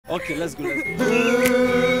Ok, let's go.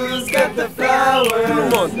 Who's got the flowers? Tout le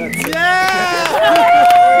monde. Yeah!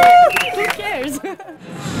 Who cares?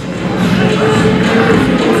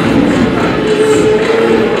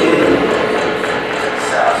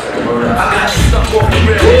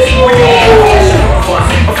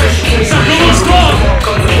 Ça commence fort.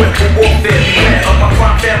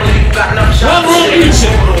 One more each.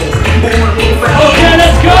 Okay,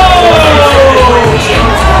 let's go.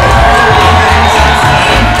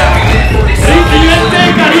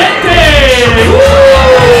 Requetecaliente.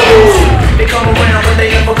 They come around but they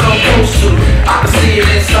never come close to. I can see it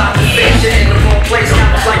inside the face, you're in the wrong place.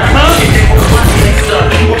 It's like they won't watch me stuff.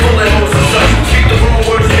 We're pulling hoes and such. Speak the wrong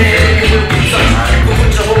words, man, and you will get touched. You can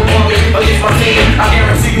put your whole army against my team. I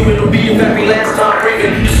guarantee you it'll be your very last time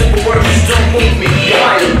breaking. Your simple words just don't move me. You're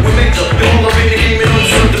higher, we're mental. You're all up in the game and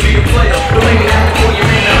undeserved to be a player. Don't make me have to call your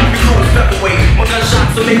man out. You cool as featherweight. My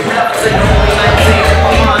gunshots will make me have to say I'm only 19.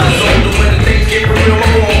 My mind is older when the things get for real.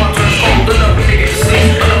 I'm on my turn cold. Enough to get to see.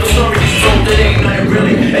 Another story is told that ain't nothing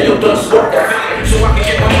really. And yo, Dogz work that feeling. So I can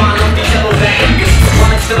get my mind off these yellow back niggas.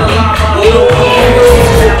 While it's still alive, I don't know.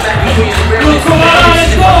 Back between the railings.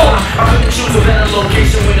 Let's go. I couldn't choose a better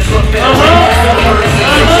location when it's looked better.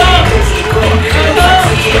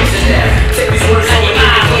 Take these words home and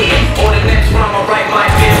make it clean. Or the next rhyme I write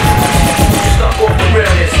might be stuck off the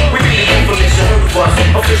realness. We be the infamous, you heard of us.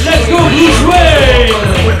 Let's go this way.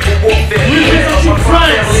 Representing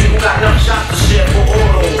France. Who got enough shots to share for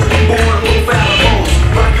all those. Who wanna move out of those.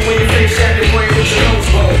 Rock you in your face, have your brain with your nose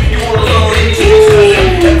bone. You all alone, and you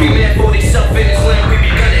discussing. Every man for himself in his lane, we be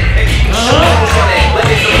gunning. And keep the show running like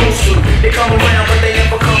they're supposed to. They come around, but they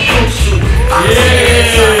never come close to. I can see it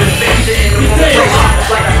inside the face, you're in the wrong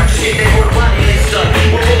place. Like I just get their whole body laced up.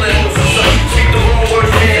 We're pulling hoes and such. Speak the wrong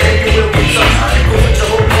words, man, and you will get touched. You can put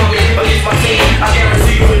your whole army against my team. I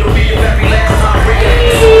guarantee you it'll be your very last time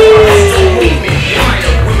breaking. Don't move me, you're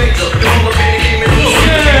minor, we're major. You're all up in the game and you're a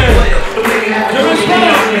player. Don't make me have to call your man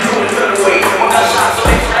out. You're doing better way. My gunshots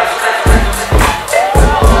will make you have to.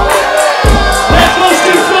 Let's go,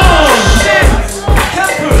 Steve Flow.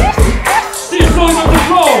 Steve Flow's on the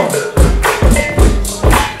floor.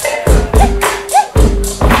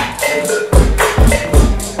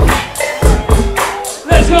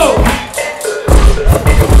 Let's go.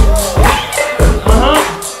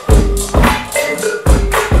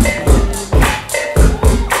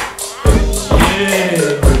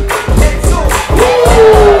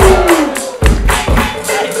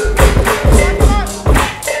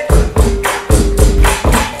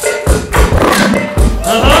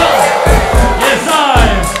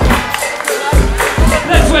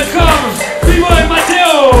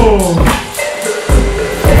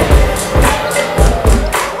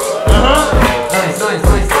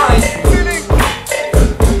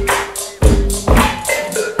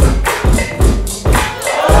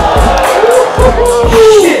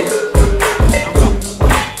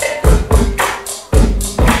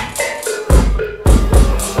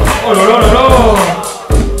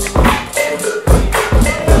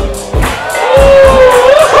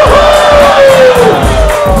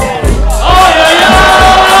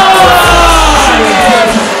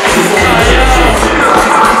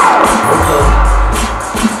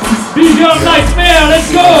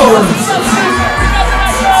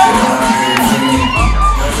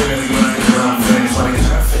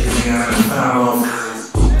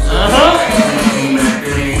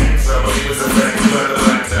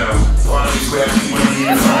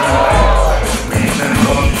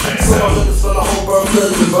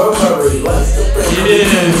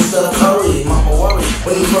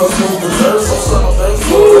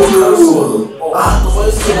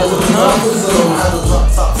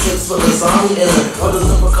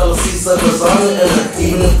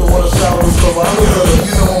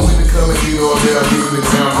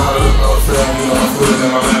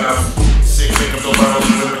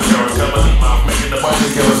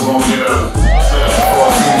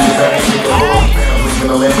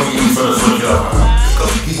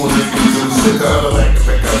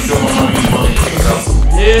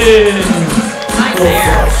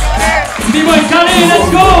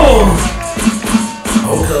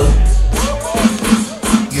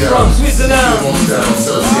 From Switzerland.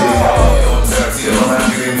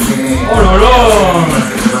 Oh là là.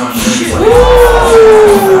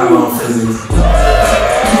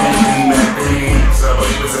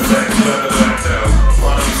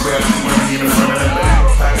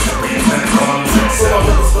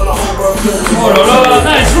 Oh là là,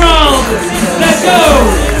 nice round. Let's go.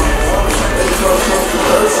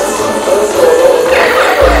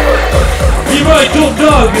 B-boy,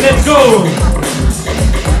 Dog, let's go.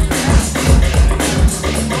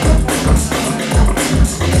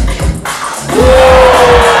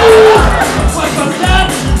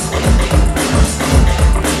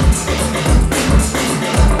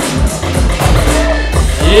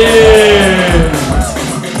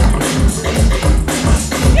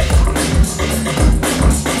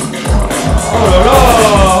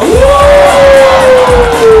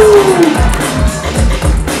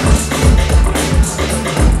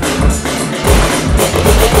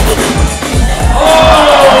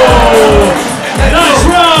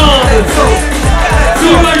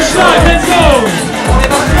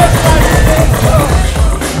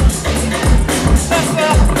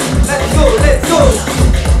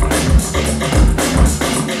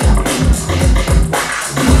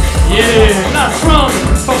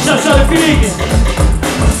 feeling.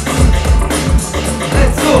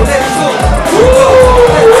 Let's go, let's go.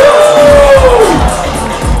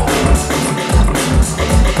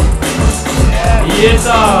 Yes,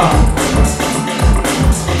 sir.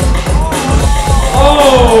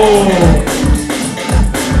 Oh.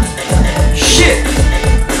 Shit.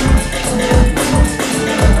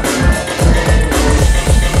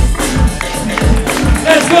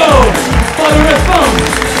 Let's go for the refund.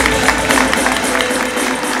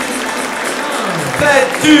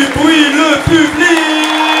 Faites du bruit, le public.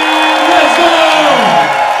 Let's go.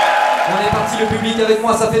 On est parti, le public avec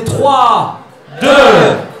moi, ça fait 3, 2,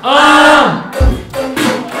 1.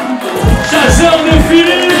 Chasseurs de